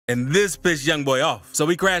And this pissed Youngboy off, so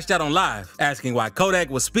he crashed out on live, asking why Kodak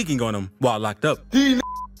was speaking on him while locked up. These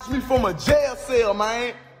me from a jail cell,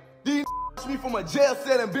 man. These me from a jail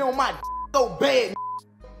cell and be on my so bad.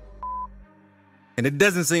 And it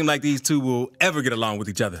doesn't seem like these two will ever get along with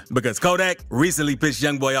each other, because Kodak recently pissed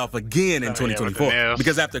Youngboy off again in 2024.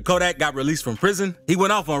 Because after Kodak got released from prison, he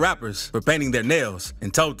went off on rappers for painting their nails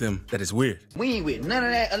and told them that it's weird. We ain't with none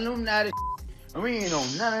of that Illuminati. We ain't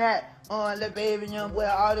on none of that. Little baby,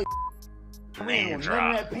 Youngboy, all this. We ain't on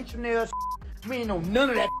none of that pinch your nails. We ain't on none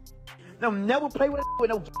of that. Don't never play with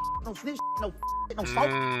no snitch, no salt,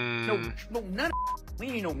 no none of that. We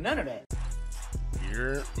ain't on none of that.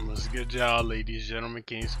 Yeah, what's good, y'all, ladies, gentlemen,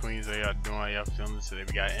 kings, queens? How y'all doing? How y'all feeling today?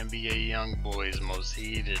 We got NBA Youngboy's most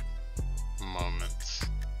heated moments.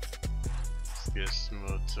 Let's get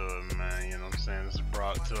smooth to it, man. You know what I'm saying? This is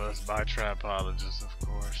brought to us by Trapologist, of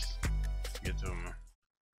course. Let's get to it, man.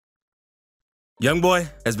 Youngboy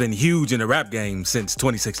has been huge in the rap game since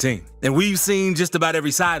 2016, and we've seen just about every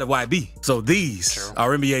side of YB. So these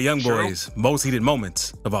are NBA Youngboy's most heated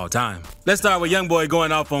moments of all time. Let's start with Youngboy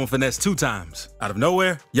going off on Finesse 2 times. Out of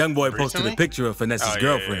nowhere, Youngboy posted a picture of Finesse's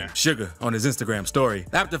girlfriend, Sugar, on his Instagram story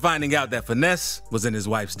after finding out that Finesse was in his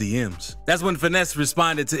wife's DMs. That's when Finesse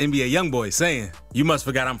responded to NBA Youngboy saying, "You must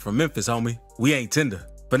forgot I'm from Memphis, homie. We ain't Tinder."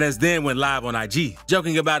 Finesse then went live on IG,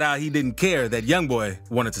 joking about how he didn't care that Youngboy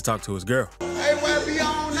wanted to talk to his girl. Hey, where be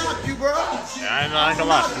on knock you, bro? Yeah, I ain't gonna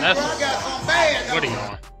lie, Finesse. I got some bad. What are you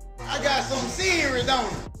on? I got some serious on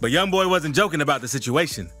it. But Youngboy wasn't joking about the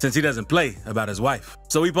situation, since he doesn't play about his wife.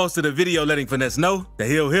 So he posted a video letting Finesse know that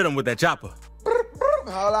he'll hit him with that chopper.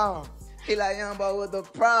 Hold on. He like, Youngboy, what's the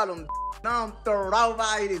problem? I'm throwing off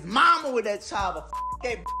out his mama with that chopper.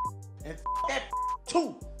 That and that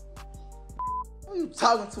too. Who you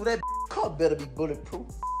talking to? That car better be bulletproof.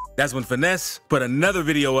 That's when Finesse put another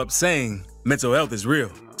video up saying mental health is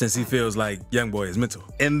real, since he feels like Youngboy is mental.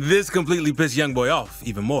 And this completely pissed Youngboy off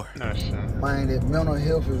even more. Man, that mental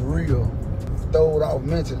health is real. Throwed off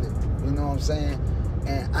mentally, you know what I'm saying?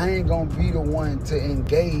 And I ain't gonna be the one to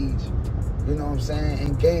engage, you know what I'm saying?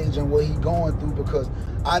 Engage in what he going through, because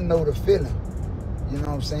I know the feeling. You know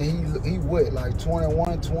what I'm saying? He what, like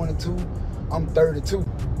 21, 22? I'm 32.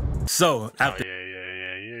 So after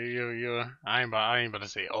I ain't about to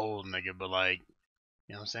say old nigga, but like,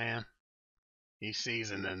 you know what I'm saying? He's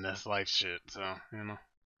seasoned in this life shit, so, you know,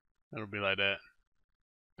 it'll be like that.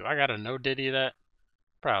 Do I gotta know Diddy that?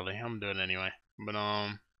 Probably, I'm doing it anyway. But,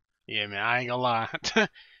 yeah, man, I ain't gonna lie.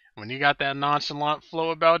 When you got that nonchalant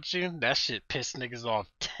flow about you, that shit pissed niggas off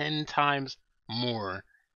 10 times more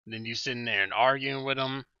than you sitting there and arguing with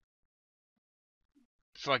them,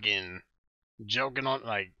 fucking joking on,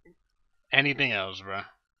 like, anything else, bro.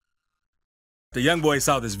 The Youngboy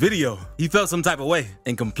saw this video, he felt some type of way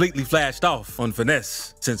and completely flashed off on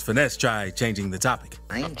Finesse, since Finesse tried changing the topic.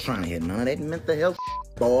 I ain't trying to hear none of that mental health,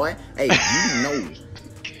 boy. Hey,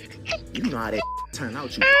 you know how that turn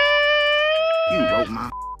out. You wrote my.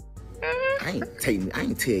 I ain't tell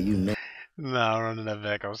you nothing. Nah, I'm running that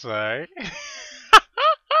back. I'm sorry.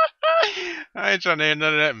 I ain't trying to hear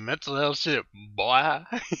none of that mental health shit, boy.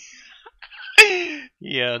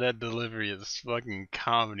 Yeah, that delivery is fucking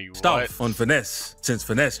comedy. Off on Finesse, since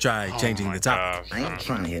Finesse tried changing the topic. I ain't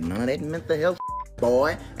trying to hear none of that mental health,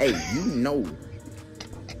 boy. Hey, you know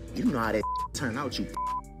how that turn out.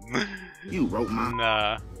 You wrote my.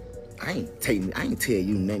 Nah. I ain't tell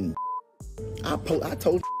you nothing. I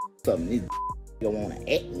told you something. This you wanna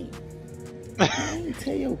at me. I ain't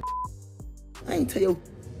tell you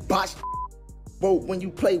botch. Bro, when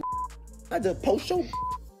you play, I just post your.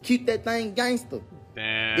 Keep that thing gangster.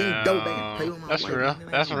 Damn. Play with my that's wife, real. Man.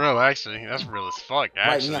 That's real, actually. That's real as fuck,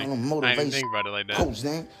 actually. Right now, I didn't think about it like that. Coach,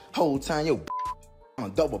 man. Whole time, yo,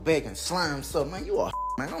 on double back and slime stuff, man. You a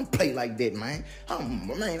man. I don't play like that, man.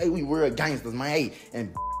 Man, hey, we real gangsters, man. Hey,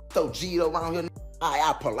 and so G'd around here.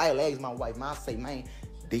 I politely ask my wife, man. I say, man,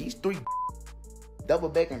 these 3 double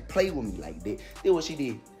back and play with me like that. That's what she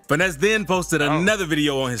did. Finesse then posted another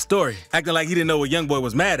video on his story, acting like he didn't know what Youngboy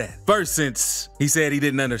was mad at. First, since he said he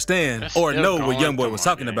didn't understand or know what Youngboy was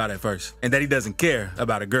talking about at first, and that he doesn't care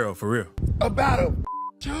about a girl for real. About a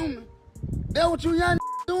homie. That's what you young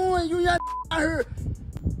doing. You young out here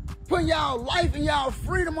putting y'all life and y'all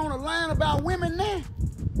freedom on the line about women now.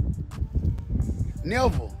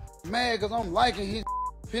 Never. Mad because I'm liking his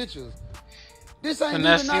pictures. This ain't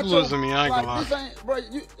Finesse, even not you losing me, I ain't gonna lie. This ain't, bro,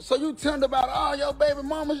 so you turned about all your baby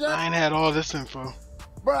mamas. I ain't had all this info.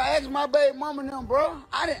 Bro, I asked my baby mama them, bro.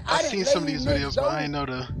 I didn't seen some of these videos, but I ain't know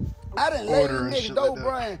the I didn't order let and these shit niggas go, like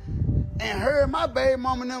bro. and heard my baby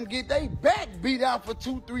mama and them get they back beat out for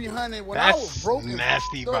 200-300 when I was broken.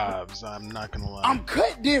 Nasty vibes. I'm not gonna lie. I'm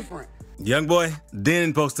cut different. Youngboy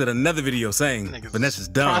then posted another video saying Vanessa's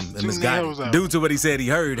dumb and misguided due to what he said he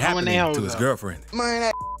heard happening to his girlfriend. Man,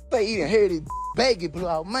 that they eating hair, this baggy blew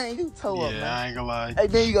out. Man, you told up, man. I ain't gonna lie. Hey,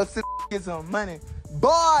 then you go sit get some money.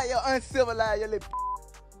 Boy, you're uncivilized, you little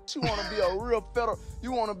you wanna be a real fella.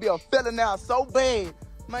 You wanna be a fella now so bad.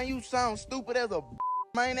 Man, you sound stupid as a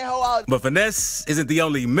man, that whole out. But Finesse isn't the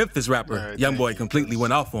only Memphis rapper Youngboy completely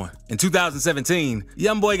went off on. In 2017,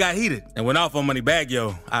 Youngboy got heated and went off on Moneybagg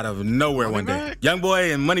Yo out of nowhere one day.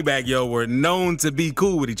 Youngboy and Moneybagg Yo were known to be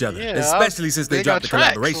cool with each other, especially since they dropped the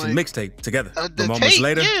collaboration mixtape together. But moments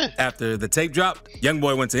later, after the tape dropped,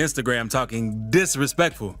 Youngboy went to Instagram talking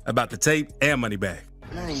disrespectful about the tape and Moneybagg.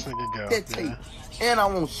 Man, that tape. And I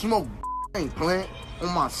won't smoke. I ain't playing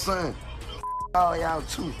on my son. All y'all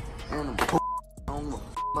too. And I don't know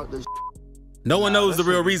about this. No one knows the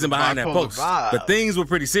real reason behind that post, but things were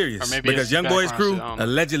pretty serious because Youngboy's crew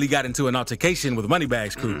allegedly got into an altercation with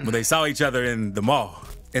Moneybagg's crew when they saw each other in the mall.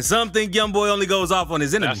 And some think Youngboy only goes off on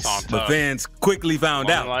his enemies, but fans quickly found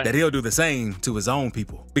out that he'll do the same to his own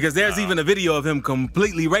people. Because there's even a video of him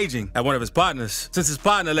completely raging at one of his partners since his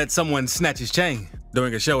partner let someone snatch his chain.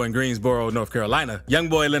 During a show in Greensboro, North Carolina,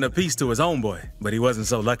 Youngboy lent a piece to his own boy, but he wasn't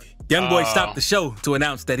so lucky. Youngboy stopped the show to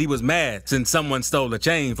announce that he was mad since someone stole a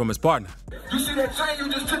chain from his partner. You see that chain you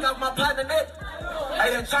just took out my partner neck?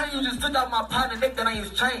 Hey, that chain you just took out my partner neck, that ain't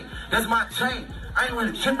his chain. That's my chain. I ain't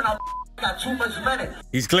really tripping out. Got too much money.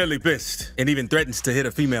 He's clearly pissed and even threatens to hit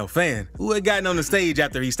a female fan who had gotten on the stage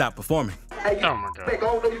after he stopped performing. Hey, oh my God. I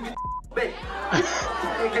don't know you get back.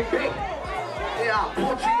 Yeah, I'll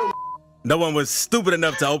punch you. No one was stupid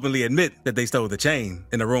enough to openly admit that they stole the chain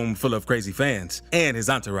in a room full of crazy fans and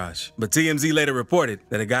his entourage. But TMZ later reported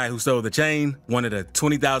that a guy who stole the chain wanted a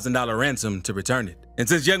 $20,000 ransom to return it. And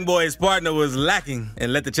since Youngboy's partner was lacking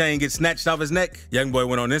and let the chain get snatched off his neck, Youngboy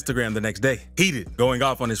went on Instagram the next day, heated, going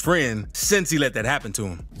off on his friend since he let that happen to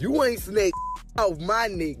him. You ain't snatched off my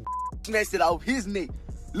neck, snatched it off his neck.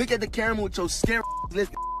 Look at the camera with your scary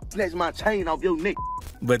let's snatch my chain off your neck.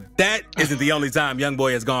 But that isn't the only time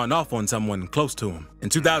Youngboy has gone off on someone close to him. In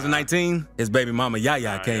 2019, his baby mama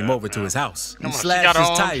Yaya came over to his house and slashed his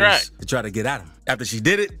tires to try to get at him. After she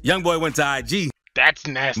did it, Youngboy went to IG. That's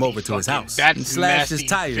nasty. Came over to his house and slashed his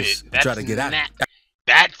tires to try to get at him.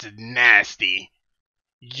 That's nasty.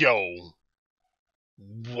 Yo.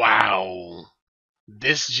 Wow.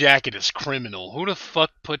 This jacket is criminal. Who the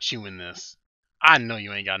fuck put you in this? I know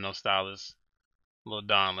you ain't got no stylist. Little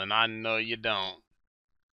darling, I know you don't.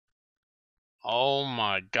 Oh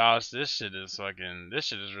my gosh, this shit is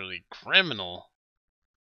really criminal.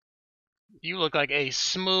 You look like a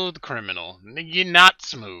smooth criminal. You're not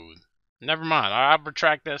smooth. Never mind, I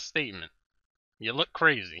retract that statement. You look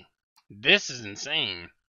crazy. This is insane.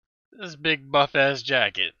 This big buff ass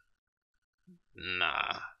jacket.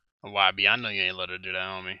 Nah. YB, I know you ain't let her do that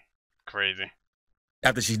on me. Crazy.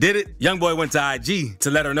 After she did it, Youngboy went to IG to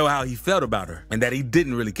let her know how he felt about her and that he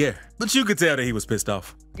didn't really care. But you could tell that he was pissed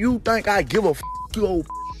off. You think I give a f you old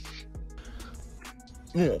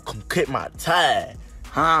you wanna come cut my tie,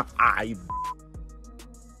 huh? I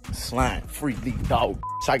slime free leaf dog.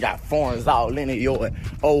 I got foreigns all in it, your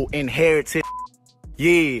old inherited.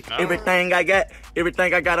 Yeah, everything I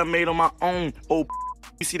got I made on my own. Oh,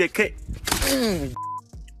 you see that cut?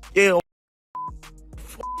 Yeah,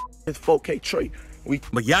 it's 4K tray.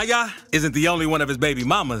 But Yaya isn't the only one of his baby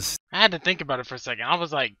mamas. I had to think about it for a second. I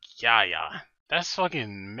was like, Yaya, that's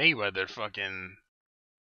fucking Mayweather fucking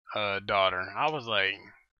daughter. I was like,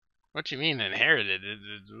 what you mean inherited?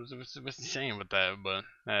 What's he saying with that? But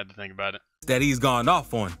I had to think about it. That he's gone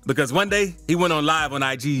off on. Because one day, he went on live on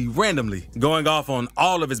IG randomly, going off on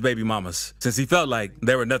all of his baby mamas, since he felt like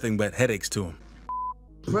there were nothing but headaches to him.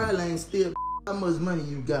 Probably ain't still how much money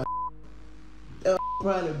you got. That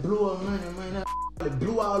probably blew all money, man. That probably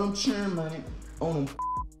blew all them churn money on them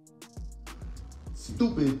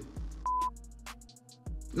stupid.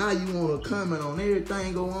 Now you wanna comment on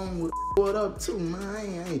everything go on with what up too,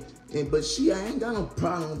 man. But I ain't got no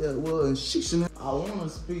problem with that. Well, she shouldn't. I wanna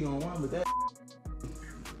speak on one, but that.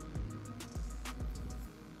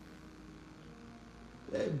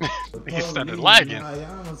 He started lagging.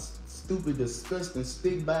 I'm stupid, disgusting,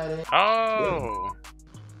 stick by that. Oh.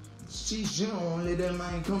 She don't let that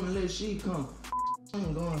man come unless she come.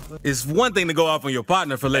 It's one thing to go off on your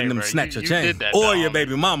partner for letting them snatch your chain, or your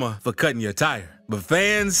baby mama for cutting your tire. But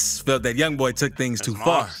fans felt that Youngboy took things too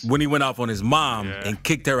far when he went off on his mom and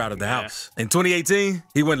kicked her out of the house. In 2018,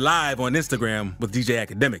 he went live on Instagram with DJ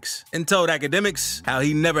Academics and told Academics how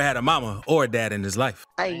he never had a mama or a dad in his life.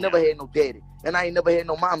 I ain't never had no daddy, and I ain't never had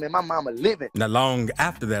no mama, and my mama living. Not long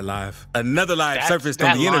after that live, another live surfaced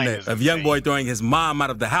on the internet of Youngboy throwing his mom out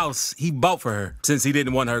of the house he bought for her since he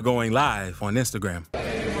didn't want her going live on Instagram.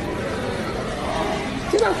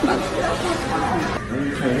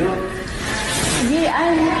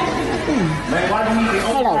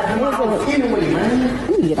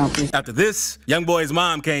 After this, Youngboy's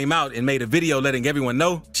mom came out and made a video letting everyone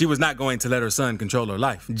know she was not going to let her son control her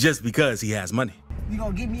life just because he has money. You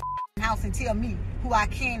gonna give me a house and tell me who I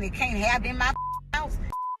can and can't have in my house?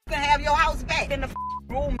 You can have your house back in the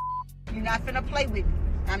room. You're not finna play with me.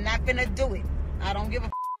 I'm not finna do it. I don't give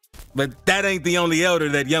a. But that ain't the only elder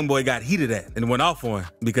that Youngboy got heated at and went off on,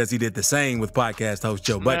 because he did the same with podcast host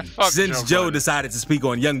Joe Budden. Since Joe decided to speak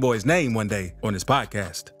on Youngboy's name one day on his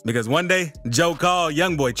podcast. Because one day, Joe called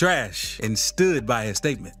Youngboy trash and stood by his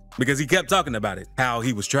statement. Because he kept talking about it, how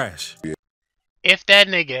he was trash. If that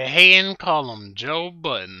nigga hatin', call him Joe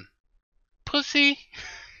Budden. Pussy.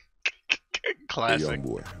 Classic. Hey,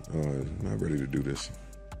 Youngboy, not ready to do this.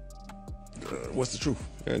 What's the truth?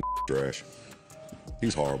 And trash.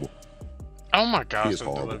 He's horrible. Oh my gosh, the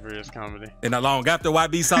delirious comedy. And not long after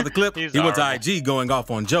YB saw the clip, he went to IG going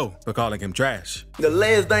off on Joe for calling him trash. The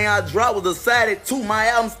last thing I dropped was decided to. My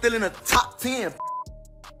album still in the top 10.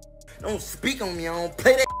 Don't speak on me, I don't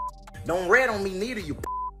play that. Don't rat on me neither, you.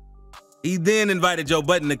 He then invited Joe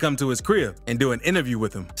Budden to come to his crib and do an interview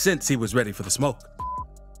with him since he was ready for the smoke.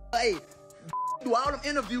 Hey, do all them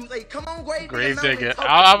interviews. Hey, come on, Gravedigger.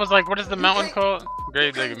 I was like, what is the mountain called?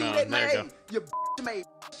 Gravedigger Mountain. There you go.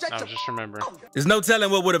 I was just remembering. There's no telling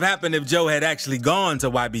what would have happened if Joe had actually gone to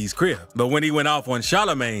YB's crib. But when he went off on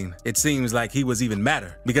Charlamagne, it seems like he was even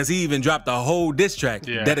madder, because he even dropped a whole diss track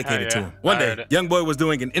dedicated to him. One day, Youngboy was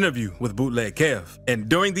doing an interview with Bootleg Kev. And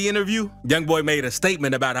during the interview, Youngboy made a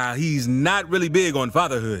statement about how he's not really big on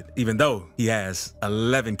fatherhood, even though he has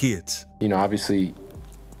 11 kids. You know, obviously,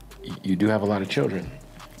 you do have a lot of children.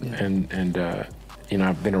 And you know,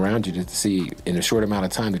 I've been around you to see in a short amount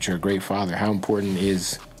of time that you're a great father. How important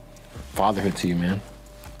is fatherhood to you, man?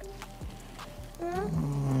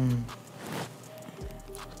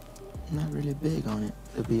 Not really big on it,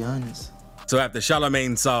 to be honest. So after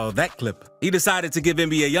Charlamagne saw that clip, he decided to give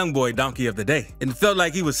NBA Youngboy Donkey of the Day and felt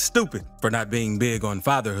like he was stupid for not being big on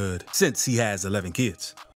fatherhood since he has 11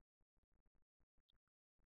 kids.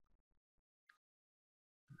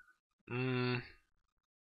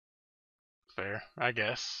 Fair, I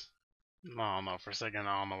guess. I don't know. For a second,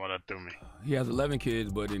 I don't know what that threw me. He has 11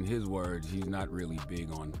 kids, but in his words, he's not really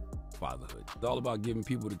big on fatherhood. It's all about giving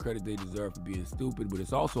people the credit they deserve for being stupid, but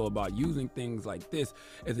it's also about using things like this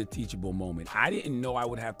as a teachable moment. I didn't know I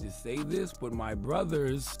would have to say this, but my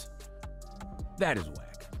brothers, that is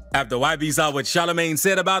whack. After YB saw what Charlamagne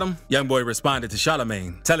said about him, Youngboy responded to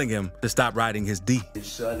Charlamagne, telling him to stop riding his D.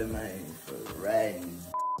 Charlamagne for riding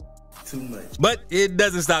too much. But it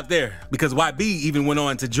doesn't stop there, because YB even went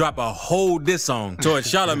on to drop a whole diss song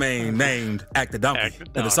towards Charlamagne named Act the Donkey.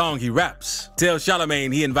 In the song he raps, tells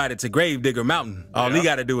Charlamagne he invited to Gravedigger Mountain. All he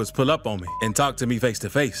gotta do is pull up on me and talk to me face to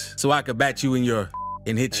face, so I could bat you in your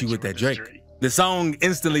and hit you with that Drake. The song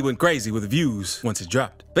instantly went crazy with views once it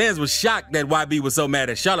dropped. Fans were shocked that YB was so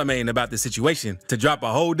mad at Charlamagne about the situation to drop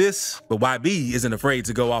a whole diss, but YB isn't afraid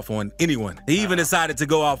to go off on anyone. He even decided to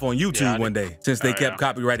go off on YouTube one day since they kept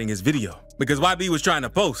copywriting his video. Because YB was trying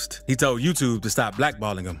to post, he told YouTube to stop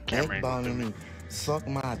blackballing him. Blackballing me, suck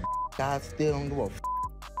my I still don't give a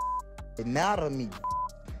It matter to me.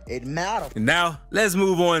 It matters. And now, let's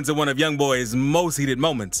move on to one of Youngboy's most heated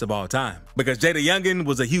moments of all time. Because Jay the Youngin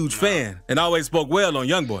was a huge fan and always spoke well on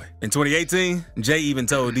Youngboy. In 2018, Jay even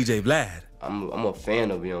told DJ Vlad, I'm a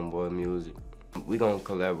fan of Youngboy music. We gonna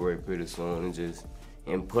collaborate pretty soon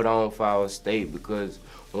and put on for our state, because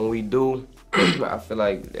when we do, I feel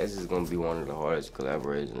like this is gonna be one of the hardest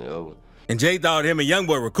collaborations ever. And Jay thought him and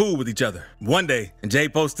Youngboy were cool with each other. One day, Jay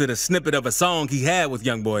posted a snippet of a song he had with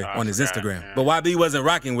Youngboy on his Instagram. But YB wasn't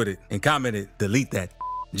rocking with it and commented, "Delete that."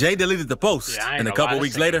 Jay deleted the post, and a couple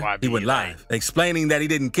weeks later, he went live, explaining that he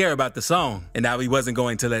didn't care about the song and how he wasn't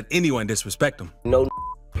going to let anyone disrespect him. No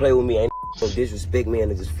play with me, ain't no disrespect me,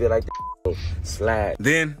 and I just feel like slide.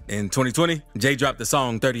 Then, in 2020, Jay dropped the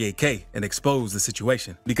song 38K and exposed the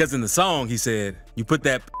situation. Because in the song, he said, "You put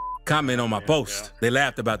that comment on my post. They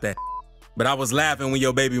laughed about that. But I was laughing when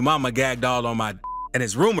your baby mama gagged all on my and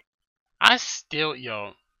it's rumored." I still,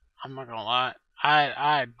 I'm not gonna lie,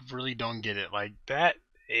 I really don't get it. Like that,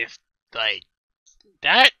 if like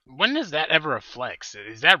that, when does that ever a flex?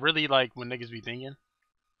 Is that really like when niggas be thinking?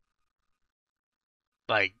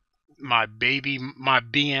 Like, my baby, my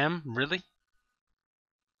BM, really?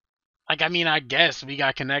 Like, I mean, I guess we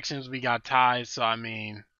got connections, we got ties, so I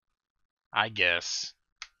mean, I guess.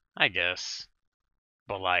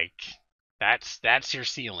 But like, that's your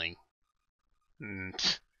ceiling.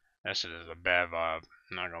 That shit is a bad vibe,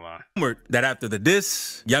 not gonna lie. Rumored that after the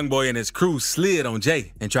diss, Youngboy and his crew slid on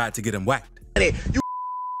Jay and tried to get him whacked. You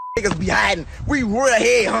niggas be hiding. We real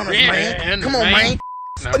headhunters, man. Come on, man.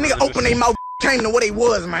 A nigga open their mouth, came to what they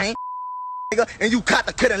was, man. Nigga, and you caught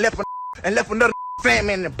the kid and left another fat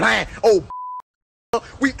man in the blind. Oh,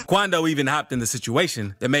 Quando even hopped in the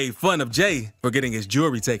situation and made fun of Jay for getting his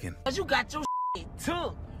jewelry taken. You got your shit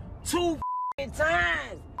took 2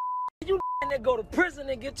 times. You that go to prison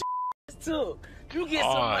and get your took. You get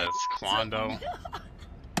some. It's Quando.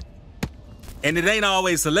 And it ain't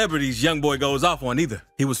always celebrities Youngboy goes off on either.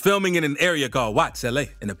 He was filming in an area called Watts, LA,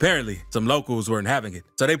 and apparently some locals weren't having it.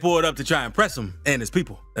 So they pulled up to try and press him and his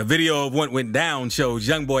people. A video of what went down shows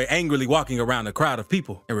Youngboy angrily walking around a crowd of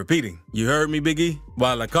people and repeating, "You heard me, Biggie?"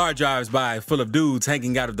 while a car drives by full of dudes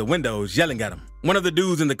hanging out of the windows yelling at him. One of the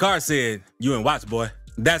dudes in the car said, "You in Watts, boy."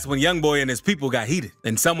 That's when Youngboy and his people got heated,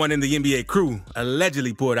 and someone in the NBA crew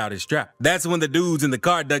allegedly pulled out his strap. That's when the dudes in the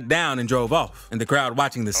car ducked down and drove off, and the crowd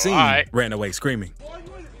watching the scene ran away screaming.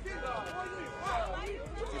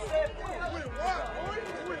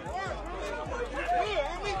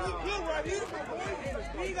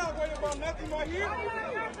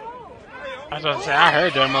 I was about to say, I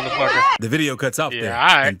heard that motherfucker. The video cuts off there,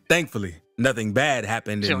 and thankfully, nothing bad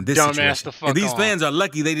happened in this situation. And these fans are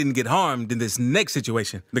lucky they didn't get harmed in this next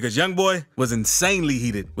situation, because Youngboy was insanely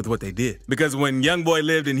heated with what they did. Because when Youngboy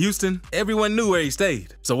lived in Houston, everyone knew where he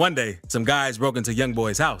stayed. So one day, some guys broke into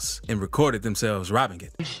Youngboy's house and recorded themselves robbing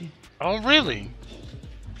it. Oh, really?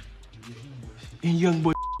 And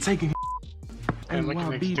Youngboy taking and look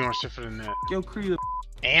at niggas doing shit for the net. Yo, crib.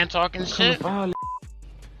 And talking shit?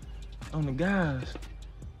 On the guys.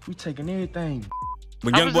 We taking everything.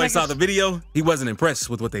 When Youngboy saw the video, he wasn't impressed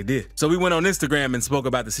with what they did. So we went on Instagram and spoke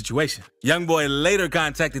about the situation. Youngboy later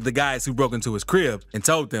contacted the guys who broke into his crib and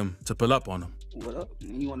told them to pull up on him. What up?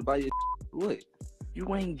 You want to buy your what?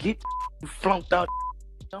 You ain't get you flunked out.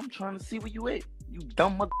 I'm trying to see where you at. You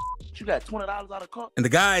dumb mother. You got $20 out of car. And the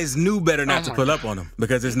guys knew better not to pull up on him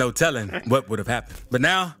because there's no telling what would have happened. But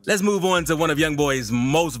now, let's move on to one of Youngboy's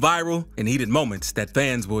most viral and heated moments that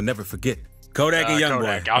fans will never forget. Kodak and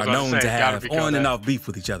Youngboy are known to have on and off beef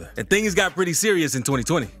with each other. And things got pretty serious in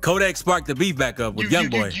 2020. Kodak sparked the beef back up with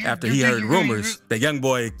Youngboy after he heard rumors that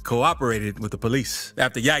Youngboy cooperated with the police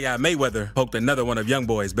after Yaya Mayweather poked another one of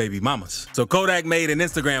Youngboy's baby mamas. So Kodak made an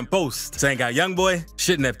Instagram post saying how Youngboy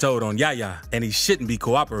shouldn't have told on Yaya and he shouldn't be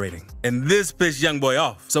cooperating. And this pissed Youngboy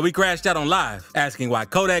off. So he crashed out on live asking why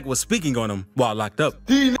Kodak was speaking on him while locked up.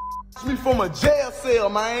 These me from a jail cell,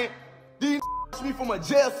 man. These me from a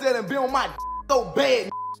jail cell and be on my so bad.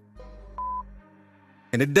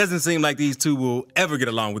 And it doesn't seem like these two will ever get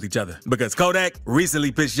along with each other because Kodak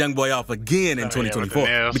recently pissed Youngboy off again in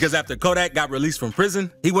 2024. Because after Kodak got released from prison,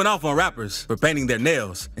 he went off on rappers for painting their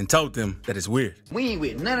nails and told them that it's weird. We ain't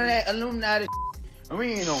with none of that Illuminati.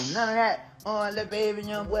 We ain't on none of that. Let baby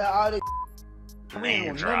Youngboy all this. We ain't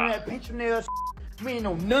on none of that picture nails. We ain't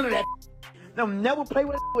on none of that. No, never play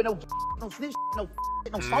with no snitch, no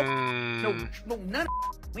smoke, no none of that.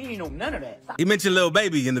 We ain't know none of that. He mentioned Lil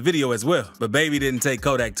Baby in the video as well, but Baby didn't take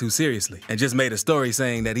Kodak too seriously and just made a story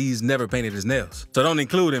saying that he's never painted his nails. So don't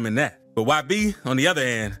include him in that. But YB, on the other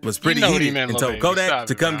hand, was pretty heated and told Kodak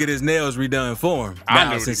to come get his nails redone for him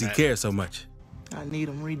now since he cares so much. I need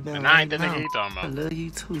them redone. And I ain't the nigga he talking about. I love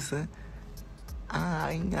you too, son.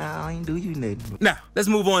 I ain't do you nothing. Now, let's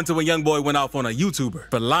move on to when Youngboy went off on a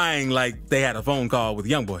YouTuber for lying like they had a phone call with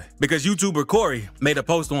Youngboy. Because YouTuber Corey made a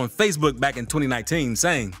post on Facebook back in 2019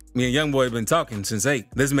 saying, "Me and Youngboy been talking since 8.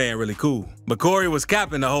 This man really cool." But Corey was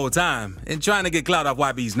capping the whole time and trying to get clout off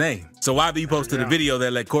YB's name. So YB posted a video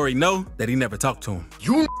that let Corey know that he never talked to him.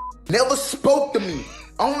 You never spoke to me.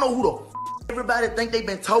 I don't know who the everybody think they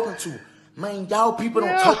been talking to. Man, y'all people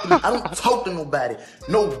don't talk to me. I don't talk to nobody.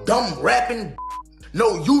 No dumb rapping.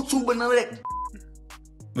 No YouTuber, none of that.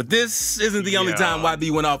 But this isn't the only time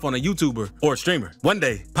YB went off on a YouTuber or streamer. One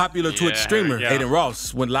day, popular Twitch streamer Aiden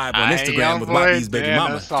Ross went live on Instagram with YB's baby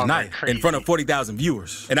mama, Naya, in front of 40,000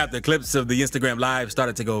 viewers. And after clips of the Instagram live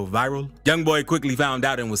started to go viral, Youngboy quickly found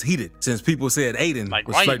out and was heated since people said Aiden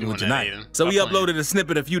was flirting with Janaya. So he uploaded a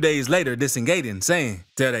snippet a few days later dissing Aiden, saying,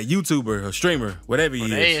 tell that YouTuber or streamer, whatever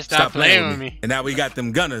he is, stop playing with me. And now we got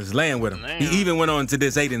them gunners laying with him. He even went on to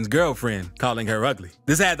diss Aiden's girlfriend, calling her ugly.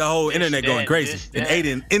 This had the whole internet going crazy, and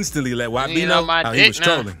Aiden instantly let YB know how he was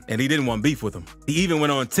trolling, and he didn't want beef with him. He even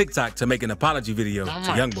went on TikTok to make an apology video to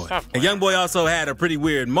Youngboy. And Youngboy also had a pretty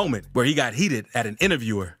weird moment where he got heated at an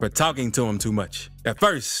interviewer for talking to him too much. At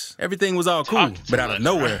first, everything was all cool, but out of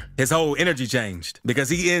nowhere, his whole energy changed because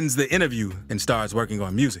he ends the interview and starts working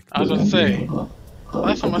on music. I was gonna say,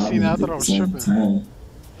 last time I seen that, I thought I was tripping.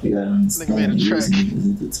 You gotta understand made a track. music is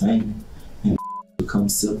entertainment and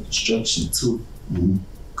becomes self-destruction too.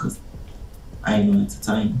 Cause I ain't no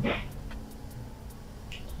entertainment.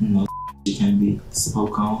 You know, you can't be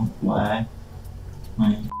spoke on. Why?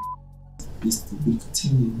 Man, this to be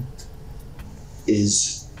continued.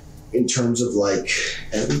 Is in terms of like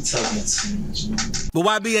every time it's But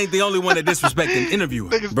YB ain't the only one that disrespected an interviewer.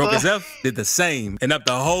 Broke his F did the same and up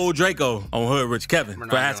the whole Draco on Hood Rich Kevin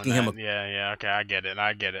for asking him. Yeah, okay, I get it.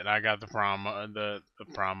 I got the promo, the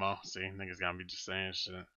promo. See, niggas gotta be just saying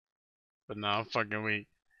shit. But no, I'm fucking weak.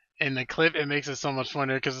 In the clip, it makes it so much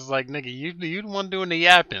funnier because it's like, nigga, you the one doing the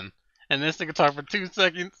yapping, and this nigga talk for 2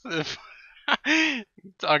 seconds.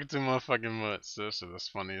 Talking too motherfucking much. So that shit is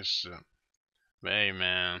funny as shit. But hey,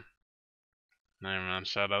 man. Hey, man,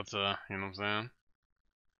 shout out to, you know what I'm saying?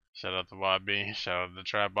 Shout out to YB. Shout out to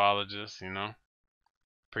Trapologist, you know?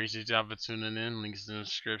 Appreciate y'all for tuning in. Links in the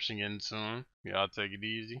description. Get into them. Y'all take it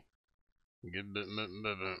easy. Get bit.